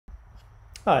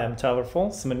Hi, I'm Tyler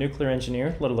Foltz. I'm a nuclear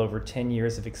engineer, a little over 10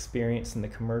 years of experience in the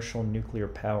commercial nuclear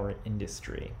power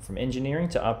industry, from engineering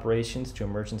to operations to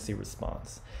emergency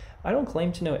response. I don't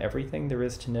claim to know everything there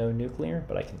is to know nuclear,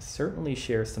 but I can certainly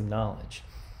share some knowledge.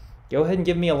 Go ahead and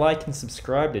give me a like and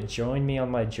subscribe to join me on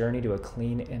my journey to a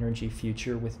clean energy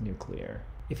future with nuclear.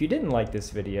 If you didn't like this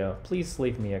video, please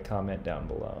leave me a comment down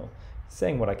below,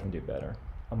 saying what I can do better.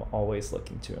 I'm always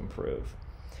looking to improve.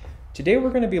 Today we're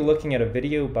going to be looking at a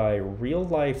video by Real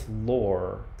Life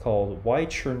Lore called Why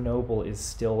Chernobyl is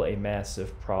Still a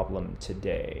Massive Problem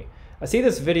Today. I see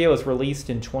this video is released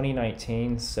in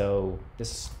 2019, so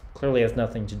this clearly has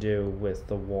nothing to do with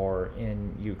the war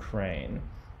in Ukraine.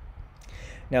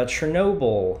 Now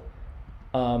Chernobyl,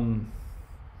 the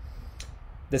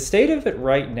state of it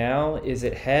right now is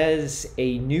it has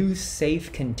a new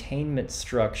safe containment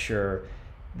structure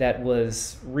that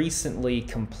was recently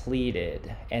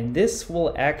completed, and this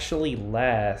will actually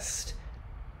last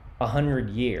 100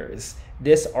 years.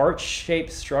 This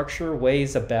arch-shaped structure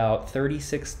weighs about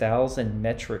 36,000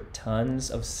 metric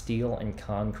tons of steel and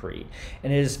concrete,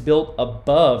 and it is built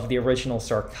above the original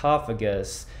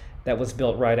sarcophagus that was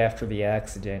built right after the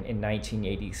accident in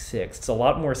 1986. It's a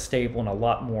lot more stable and a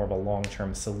lot more of a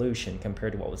long-term solution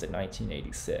compared to what was in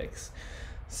 1986.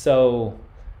 So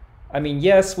I mean,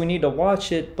 yes, we need to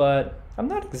watch it, but I'm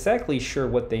not exactly sure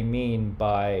what they mean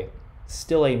by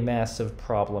still a massive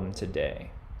problem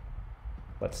today.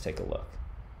 Let's take a look.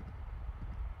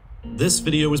 This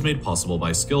video was made possible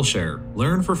by Skillshare.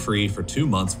 Learn for free for 2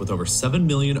 months with over 7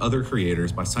 million other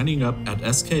creators by signing up at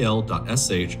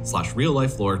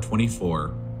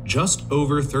skl.sh/reallifelore24. Just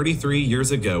over 33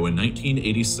 years ago in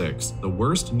 1986, the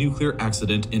worst nuclear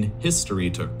accident in history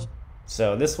took place.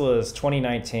 So this was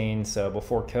 2019, so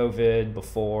before COVID,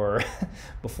 before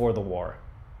the war.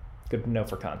 Good to know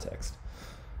for context.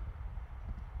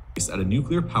 At a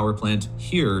nuclear power plant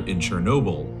here in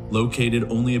Chernobyl, located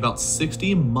only about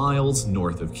 60 miles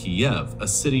north of Kiev, a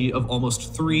city of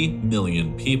almost 3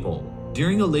 million people.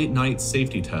 During a late-night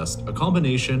safety test, a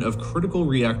combination of critical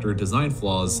reactor design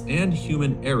flaws and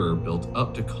human error built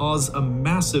up to cause a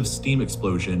massive steam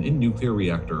explosion in nuclear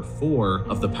reactor 4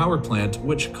 of the power plant,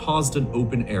 which caused an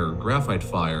open-air graphite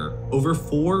fire. Over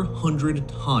 400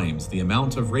 times the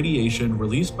amount of radiation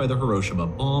released by the Hiroshima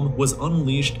bomb was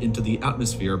unleashed into the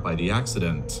atmosphere by the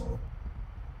accident.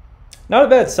 Not a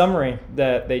bad summary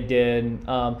that they did.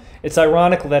 It's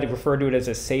ironical that he referred to it as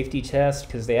a safety test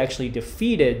because they actually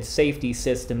defeated safety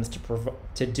systems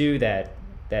to do that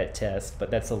test. But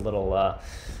that's a little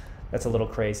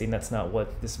crazy, and that's not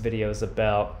what this video is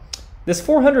about. This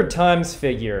 400 times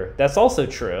figure, that's also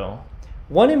true.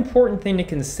 One important thing to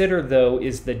consider, though,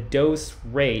 is the dose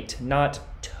rate, not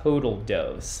total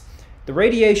dose. The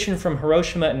radiation from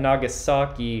Hiroshima and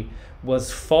Nagasaki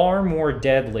was far more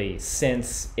deadly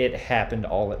since it happened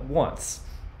all at once.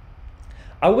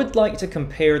 I would like to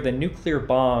compare the nuclear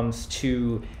bombs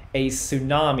to a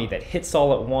tsunami that hits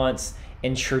all at once,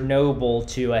 and Chernobyl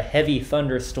to a heavy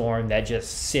thunderstorm that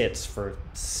just sits for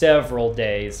several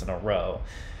days in a row.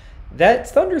 That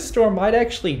thunderstorm might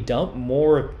actually dump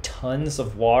more tons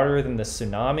of water than the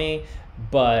tsunami,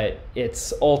 but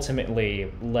it's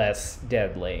ultimately less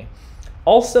deadly.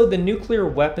 Also, the nuclear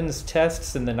weapons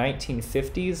tests in the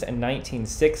 1950s and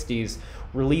 1960s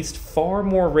released far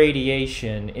more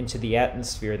radiation into the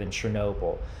atmosphere than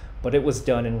Chernobyl, but it was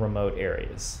done in remote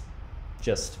areas.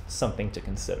 Just something to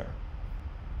consider.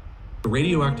 A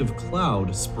radioactive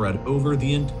cloud spread over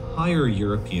the entire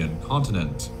European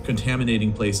continent,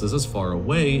 contaminating places as far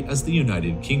away as the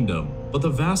United Kingdom. But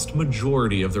the vast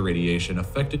majority of the radiation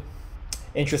affected.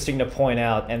 Interesting to point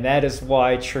out, and that is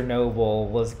why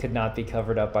Chernobyl could not be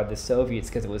covered up by the Soviets,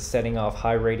 because it was setting off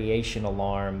high radiation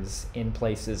alarms in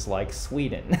places like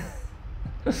Sweden.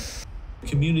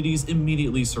 Communities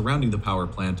immediately surrounding the power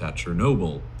plant at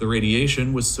Chernobyl. The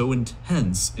radiation was so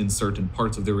intense in certain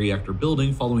parts of the reactor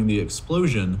building following the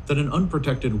explosion that an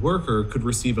unprotected worker could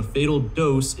receive a fatal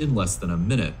dose in less than a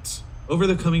minute. Over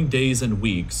the coming days and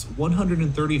weeks,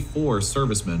 134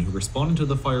 servicemen who responded to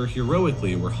the fire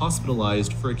heroically were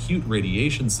hospitalized for acute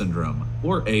radiation syndrome,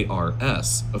 or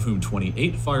ARS, of whom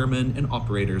 28 firemen and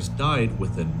operators died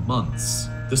within months.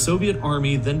 The Soviet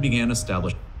Army then began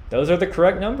establishing. Those are the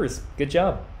correct numbers. Good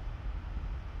job.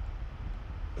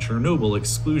 Chernobyl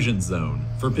exclusion zone,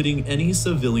 forbidding any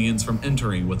civilians from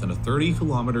entering within a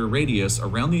 30-kilometer radius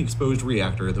around the exposed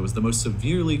reactor that was the most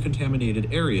severely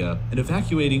contaminated area and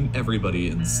evacuating everybody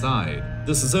inside.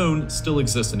 This zone still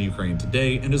exists in Ukraine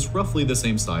today and is roughly the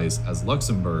same size as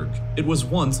Luxembourg. It was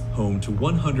once home to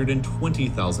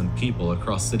 120,000 people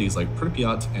across cities like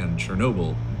Pripyat and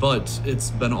Chernobyl, but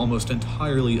it's been almost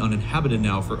entirely uninhabited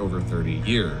now for over 30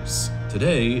 years.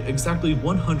 Today, exactly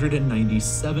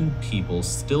 197 people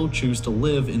still choose to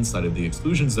live inside of the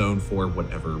exclusion zone for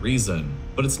whatever reason.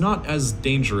 But it's not as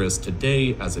dangerous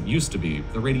today as it used to be.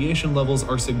 The radiation levels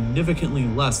are significantly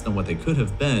less than what they could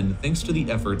have been thanks to the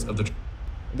efforts of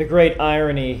the great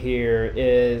irony here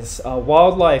is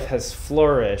wildlife has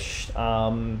flourished,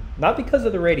 not because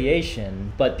of the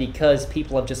radiation, but because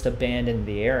people have just abandoned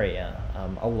the area.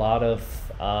 A lot of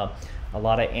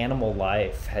animal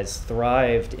life has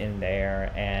thrived in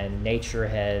there, and nature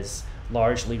has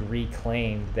largely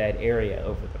reclaimed that area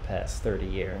over the past 30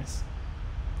 years.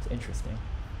 It's interesting.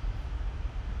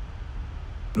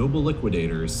 Chernobyl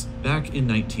liquidators back in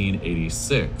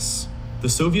 1986. The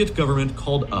Soviet government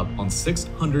called up on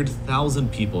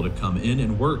 600,000 people to come in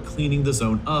and work cleaning the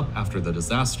zone up after the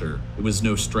disaster. It was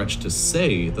no stretch to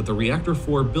say that the Reactor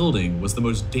 4 building was the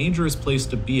most dangerous place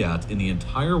to be at in the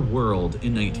entire world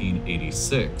in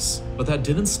 1986. But that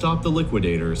didn't stop the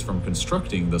liquidators from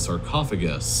constructing the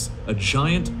sarcophagus, a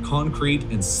giant concrete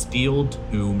and steel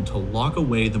tomb to lock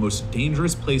away the most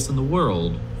dangerous place in the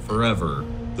world forever.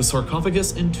 The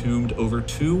sarcophagus entombed over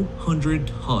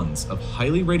 200 tons of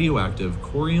highly radioactive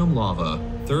corium lava,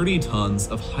 30 tons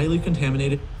of highly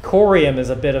contaminated... Corium is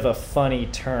a bit of a funny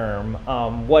term.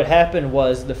 What happened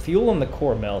was the fuel in the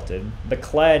core melted, the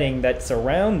cladding that's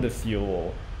around the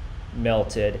fuel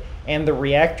melted, and the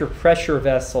reactor pressure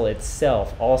vessel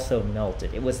itself also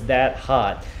melted. It was that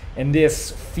hot, and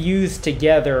this fused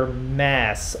together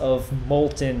mass of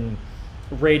molten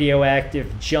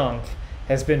radioactive junk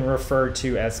has been referred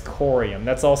to as corium.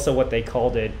 That's also what they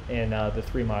called it in the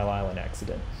 3 Mile Island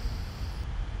accident.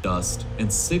 Dust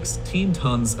and 16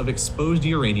 tons of exposed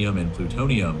uranium and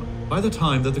plutonium. By the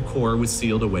time that the core was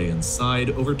sealed away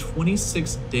inside, over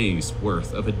 26 days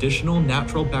worth of additional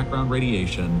natural background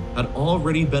radiation had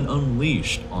already been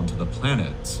unleashed onto the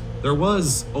planet. There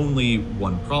was only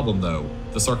one problem though.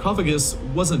 The sarcophagus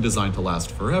wasn't designed to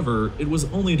last forever, it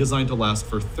was only designed to last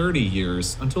for 30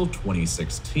 years until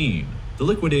 2016. The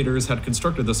liquidators had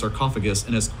constructed the sarcophagus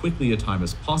in as quickly a time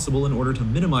as possible in order to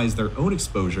minimize their own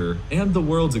exposure and the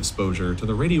world's exposure to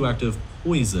the radioactive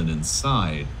poison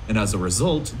inside. And as a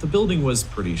result, the building was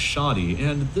pretty shoddy,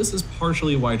 and this is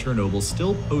partially why Chernobyl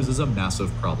still poses a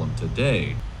massive problem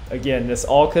today. Again, this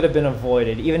all could have been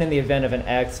avoided, even in the event of an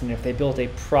accident, if they built a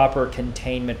proper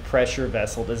containment pressure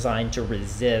vessel designed to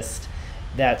resist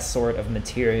that sort of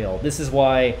material. This is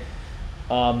why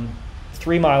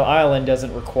 3 Mile Island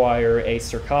doesn't require a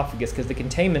sarcophagus, because the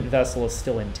containment vessel is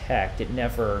still intact. It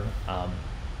never,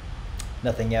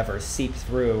 nothing ever seeped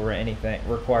through or anything,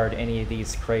 required any of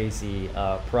these crazy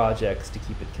projects to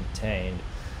keep it contained.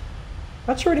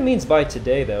 Not sure what he means by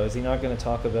today, though. Is he not going to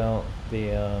talk about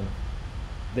the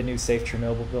new safe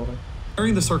Chernobyl building?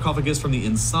 Carrying the sarcophagus from the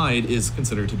inside is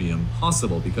considered to be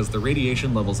impossible because the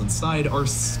radiation levels inside are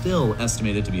still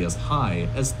estimated to be as high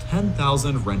as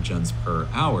 10,000 roentgens per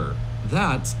hour.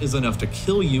 That is enough to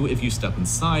kill you if you step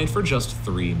inside for just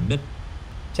 3 minutes.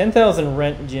 10,000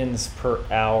 roentgens per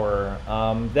hour,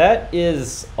 that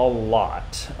is a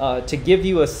lot. To give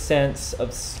you a sense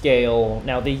of scale,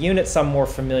 now the units I'm more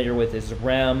familiar with is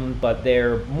rem, but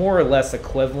they're more or less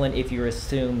equivalent if you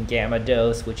assume gamma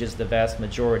dose, which is the vast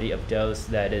majority of dose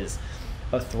that is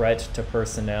a threat to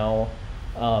personnel.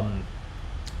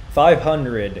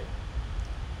 500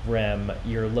 rem,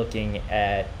 you're looking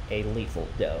at a lethal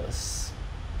dose.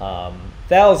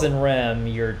 1,000 rem,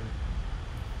 you're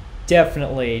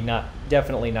definitely not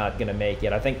going to make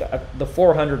it. I think the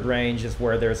 400 range is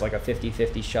where there's like a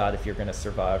 50-50 shot if you're going to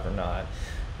survive or not.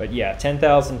 But yeah,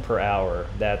 10,000 per hour,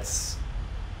 that's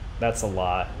a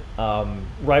lot.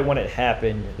 Right when it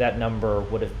happened, that number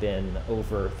would have been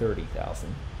over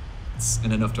 30,000.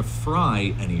 And enough to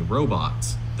fry any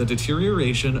robot. The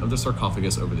deterioration of the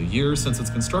sarcophagus over the years since its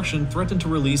construction threatened to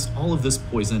release all of this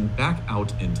poison back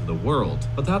out into the world.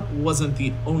 But that wasn't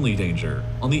the only danger.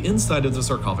 On the inside of the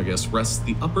sarcophagus rests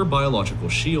the Upper Biological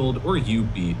Shield, or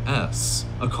UBS,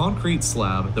 a concrete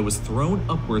slab that was thrown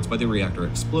upwards by the reactor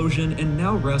explosion and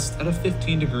now rests at a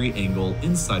 15-degree angle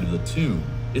inside of the tomb.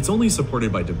 It's only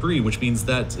supported by debris, which means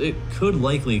that it could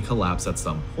likely collapse at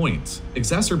some point,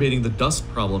 exacerbating the dust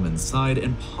problem inside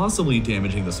and possibly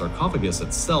damaging the sarcophagus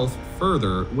itself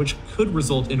further, which could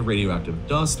result in radioactive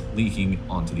dust leaking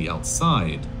onto the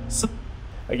outside.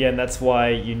 Again, that's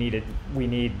why we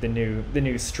need the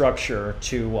new structure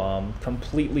to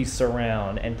completely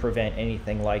surround and prevent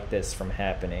anything like this from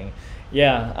happening.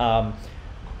 Yeah,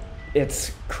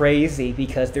 it's crazy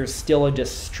because there's still a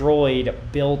destroyed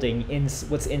building in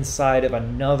what's inside of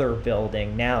another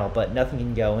building now, but nothing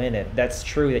can go in it. That's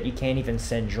true that you can't even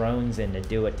send drones in to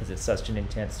do it because it's such an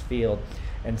intense field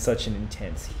and such an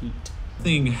intense heat.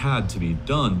 Thing had to be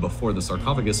done before the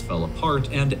sarcophagus fell apart,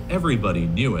 and everybody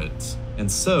knew it. And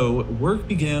so, work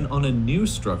began on a new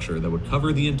structure that would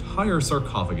cover the entire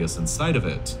sarcophagus inside of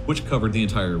it, which covered the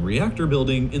entire reactor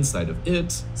building inside of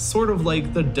it, sort of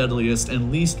like the deadliest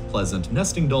and least pleasant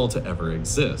nesting doll to ever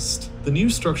exist. The new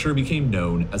structure became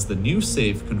known as the New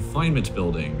Safe Confinement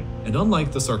Building, and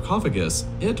unlike the sarcophagus,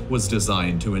 it was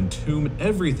designed to entomb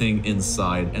everything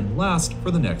inside and last for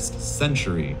the next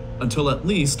century, until at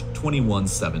least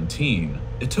 2117.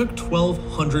 It took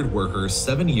 1,200 workers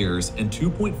 7 years and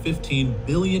 2.15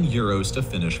 billion euros to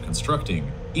finish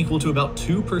constructing, equal to about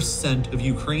 2% of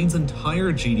Ukraine's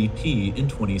entire GDP in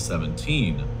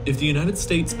 2017. If the United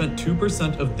States spent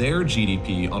 2% of their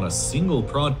GDP on a single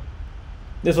project...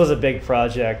 This was a big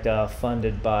project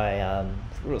funded by,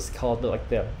 what was it called, like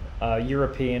the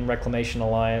European Reclamation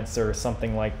Alliance or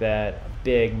something like that, a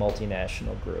big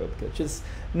multinational group, which is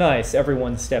nice.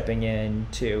 Everyone's stepping in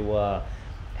to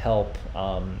help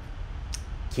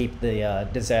keep the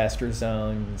disaster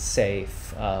zone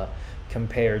safe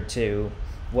compared to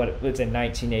what was in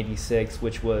 1986,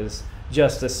 which was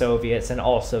just the Soviets and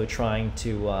also trying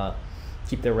to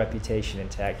keep their reputation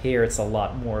intact. Here it's a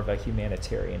lot more of a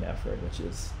humanitarian effort, which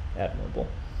is admirable.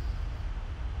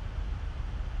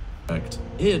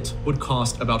 It would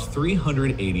cost about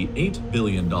 $388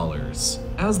 billion.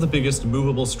 As the biggest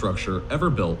movable structure ever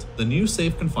built, the new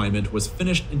safe confinement was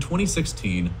finished in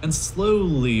 2016 and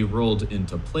slowly rolled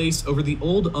into place over the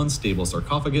old unstable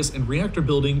sarcophagus and reactor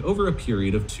building over a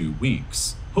period of 2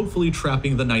 weeks, hopefully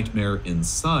trapping the nightmare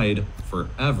inside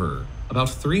forever. About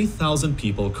 3,000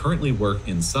 people currently work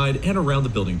inside and around the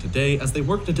building today as they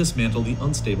work to dismantle the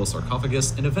unstable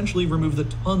sarcophagus and eventually remove the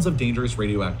tons of dangerous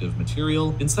radioactive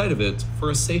material inside of it for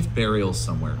a safe burial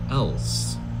somewhere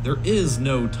else. There is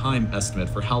no time estimate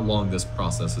for how long this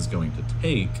process is going to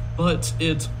take, but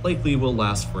it likely will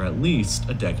last for at least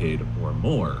a decade or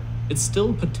more. It's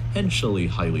still potentially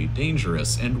highly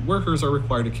dangerous, and workers are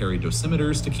required to carry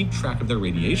dosimeters to keep track of their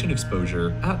radiation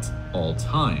exposure at all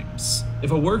times.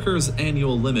 If a worker's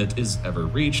annual limit is ever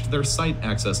reached, their site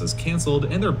access is canceled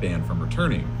and they're banned from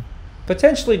returning.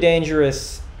 Potentially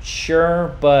dangerous,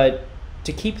 sure, but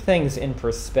to keep things in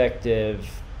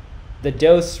perspective, the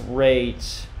dose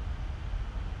rate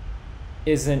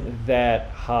isn't that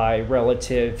high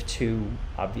relative to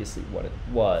obviously what it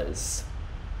was.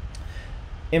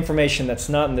 Information that's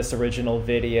not in this original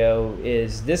video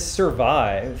is this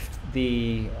survived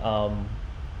the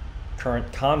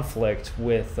current conflict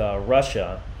with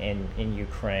Russia in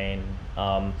Ukraine.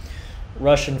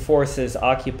 Russian forces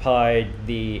occupied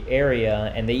the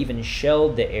area and they even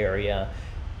shelled the area.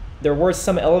 There were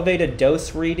some elevated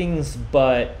dose readings,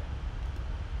 but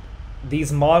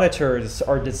these monitors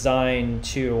are designed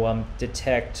to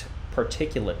detect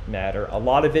particulate matter, a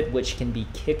lot of it which can be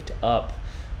kicked up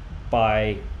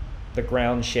by the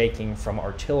ground shaking from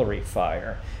artillery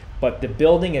fire. But the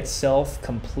building itself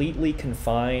completely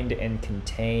confined and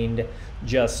contained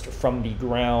just from the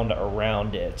ground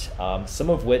around it, some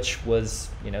of which was,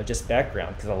 just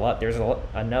background, because there's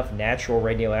enough natural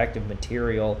radioactive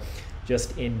material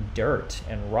just in dirt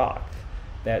and rock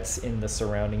that's in the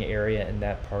surrounding area in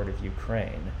that part of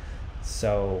Ukraine.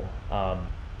 So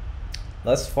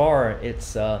thus far,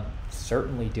 it's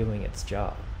certainly doing its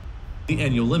job. The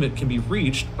annual limit can be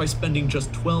reached by spending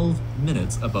just 12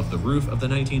 minutes above the roof of the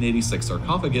 1986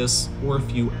 sarcophagus or a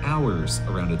few hours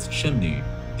around its chimney.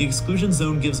 The exclusion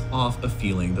zone gives off a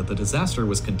feeling that the disaster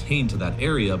was contained to that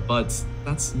area, but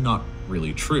that's not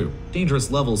really true.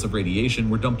 Dangerous levels of radiation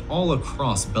were dumped all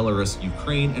across Belarus,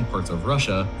 Ukraine, and parts of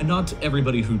Russia, and not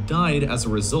everybody who died as a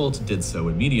result did so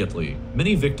immediately.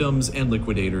 Many victims and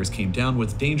liquidators came down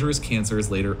with dangerous cancers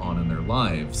later on in their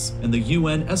lives, and the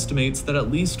UN estimates that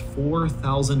at least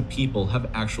 4,000 people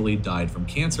have actually died from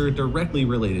cancer directly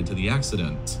related to the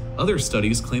accident. Other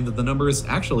studies claim that the number is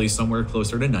actually somewhere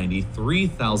closer to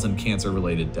 93,000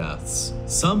 cancer-related deaths.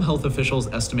 Some health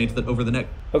officials estimate that over the next...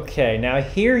 Okay, now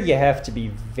here you have to be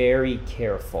very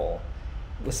careful.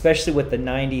 especially with the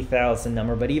 90,000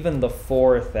 number, but even the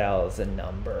 4,000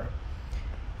 number.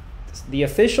 The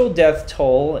official death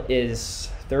toll is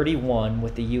 31,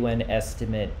 with the UN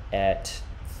estimate at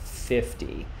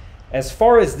 50. As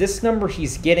far as this number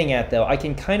he's getting at, though, I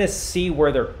can kind of see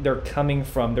where they're coming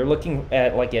from. They're looking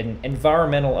at like an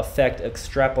environmental effect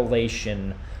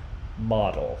extrapolation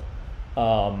model.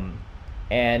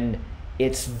 And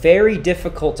it's very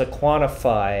difficult to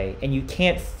quantify, and you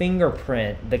can't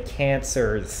fingerprint the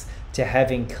cancers to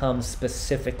having come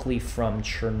specifically from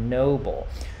Chernobyl.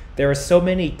 There are so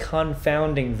many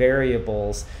confounding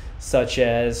variables, such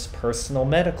as personal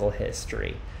medical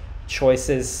history,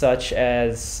 choices such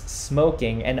as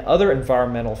smoking, and other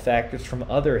environmental factors from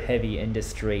other heavy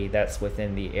industry that's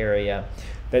within the area,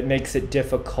 that makes it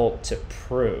difficult to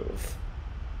prove.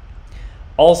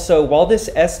 Also, while this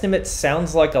estimate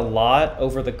sounds like a lot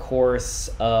over the course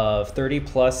of 30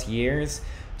 plus years,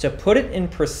 to put it in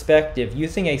perspective,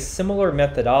 using a similar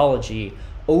methodology,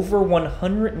 over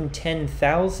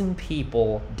 110,000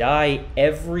 people die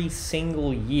every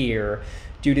single year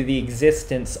due to the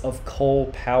existence of coal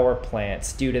power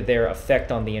plants, due to their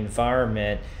effect on the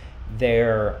environment,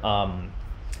 their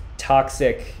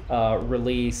toxic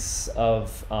release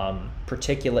of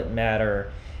particulate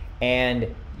matter,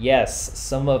 and yes,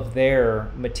 some of their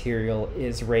material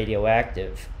is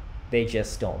radioactive. They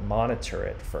just don't monitor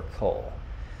it for coal.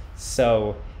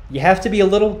 So you have to be a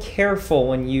little careful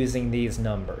when using these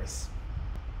numbers.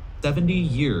 70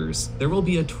 years, there will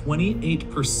be a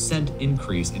 28%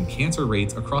 increase in cancer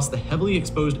rates across the heavily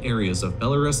exposed areas of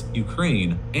Belarus,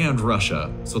 Ukraine, and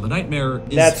Russia. So the nightmare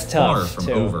is far from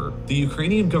over. The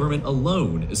Ukrainian government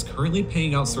alone is currently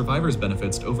paying out survivors'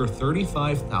 benefits to over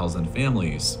 35,000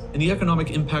 families. And the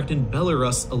economic impact in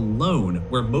Belarus alone,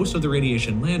 where most of the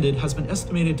radiation landed, has been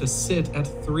estimated to sit at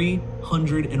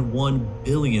 $301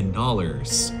 billion.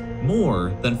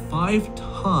 More than 5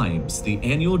 times the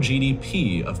annual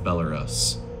GDP of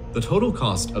Belarus. The total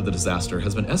cost of the disaster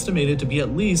has been estimated to be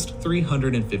at least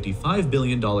 $355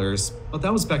 billion, but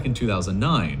that was back in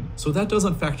 2009, so that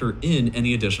doesn't factor in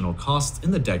any additional costs in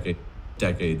the decades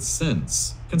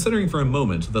since. Considering for a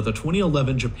moment that the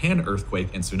 2011 Japan earthquake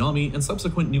and tsunami and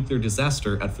subsequent nuclear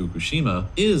disaster at Fukushima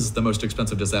is the most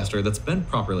expensive disaster that's been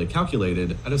properly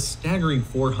calculated at a staggering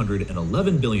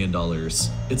 $411 billion,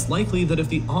 it's likely that if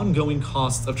the ongoing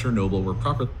costs of Chernobyl were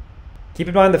properly... Keep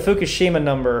in mind the Fukushima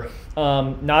number.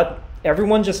 Not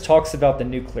everyone just talks about the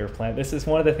nuclear plant. This is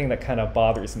one of the things that kind of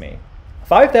bothers me.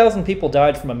 5,000 people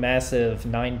died from a massive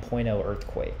 9.0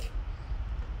 earthquake.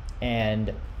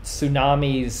 And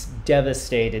tsunamis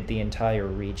devastated the entire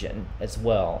region as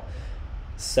well.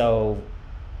 So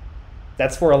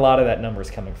that's where a lot of that number is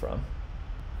coming from.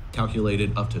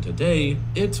 Calculated up to today,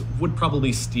 it would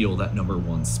probably steal that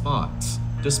 #1 spot.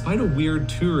 Despite a weird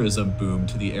tourism boom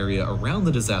to the area around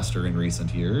the disaster in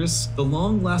recent years, the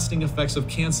long-lasting effects of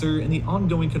cancer and the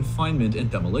ongoing confinement and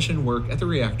demolition work at the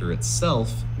reactor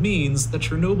itself means that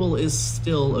Chernobyl is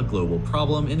still a global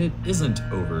problem, and it isn't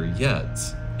over yet.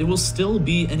 It will still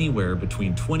be anywhere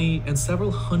between 20 and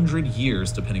several hundred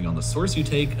years, depending on the source you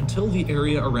take, until the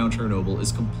area around Chernobyl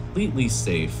is completely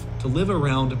safe to live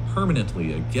around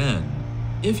permanently again.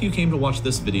 If you came to watch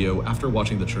this video after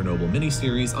watching the Chernobyl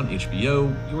miniseries on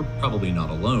HBO, you were probably not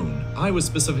alone. I was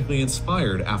specifically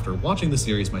inspired after watching the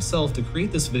series myself to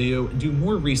create this video and do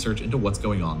more research into what's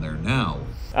going on there now.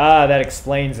 Ah, that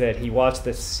explains it. He watched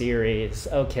this series.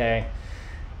 Okay.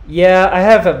 Yeah, I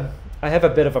have a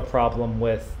bit of a problem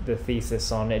with the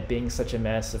thesis on it being such a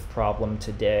massive problem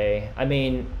today. I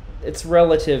mean, it's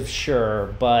relative,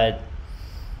 sure, but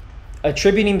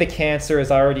attributing the cancer, as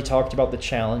I already talked about the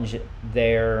challenge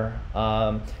there,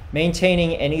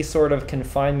 maintaining any sort of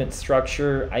confinement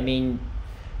structure, I mean,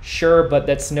 sure, but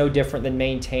that's no different than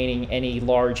maintaining any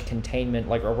large containment,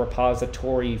 like a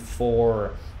repository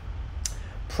for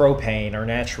propane or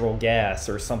natural gas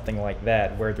or something like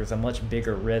that, where there's a much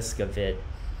bigger risk of it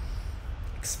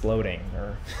exploding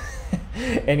or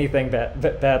anything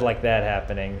bad like that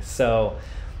happening. So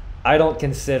I don't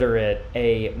consider it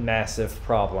a massive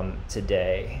problem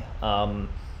today.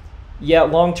 Yeah,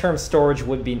 long-term storage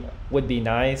would be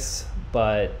nice,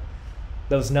 but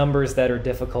those numbers that are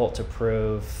difficult to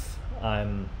prove,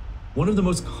 One of the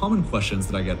most common questions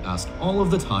that I get asked all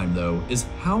of the time, though, is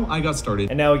how I got started.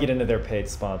 And now we get into their paid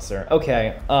sponsor.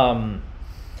 Okay,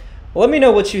 let me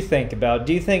know what you think about.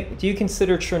 Do you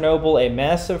consider Chernobyl a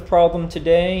massive problem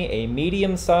today, a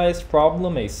medium-sized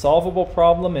problem, a solvable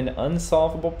problem, an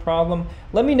unsolvable problem?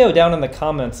 Let me know down in the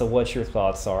comments of what your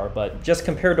thoughts are. But just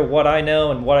compared to what I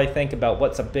know and what I think about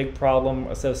what's a big problem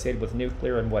associated with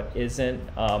nuclear and what isn't,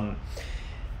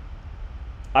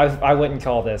 I wouldn't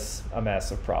call this a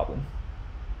massive problem.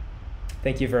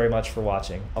 Thank you very much for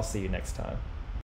watching. I'll see you next time.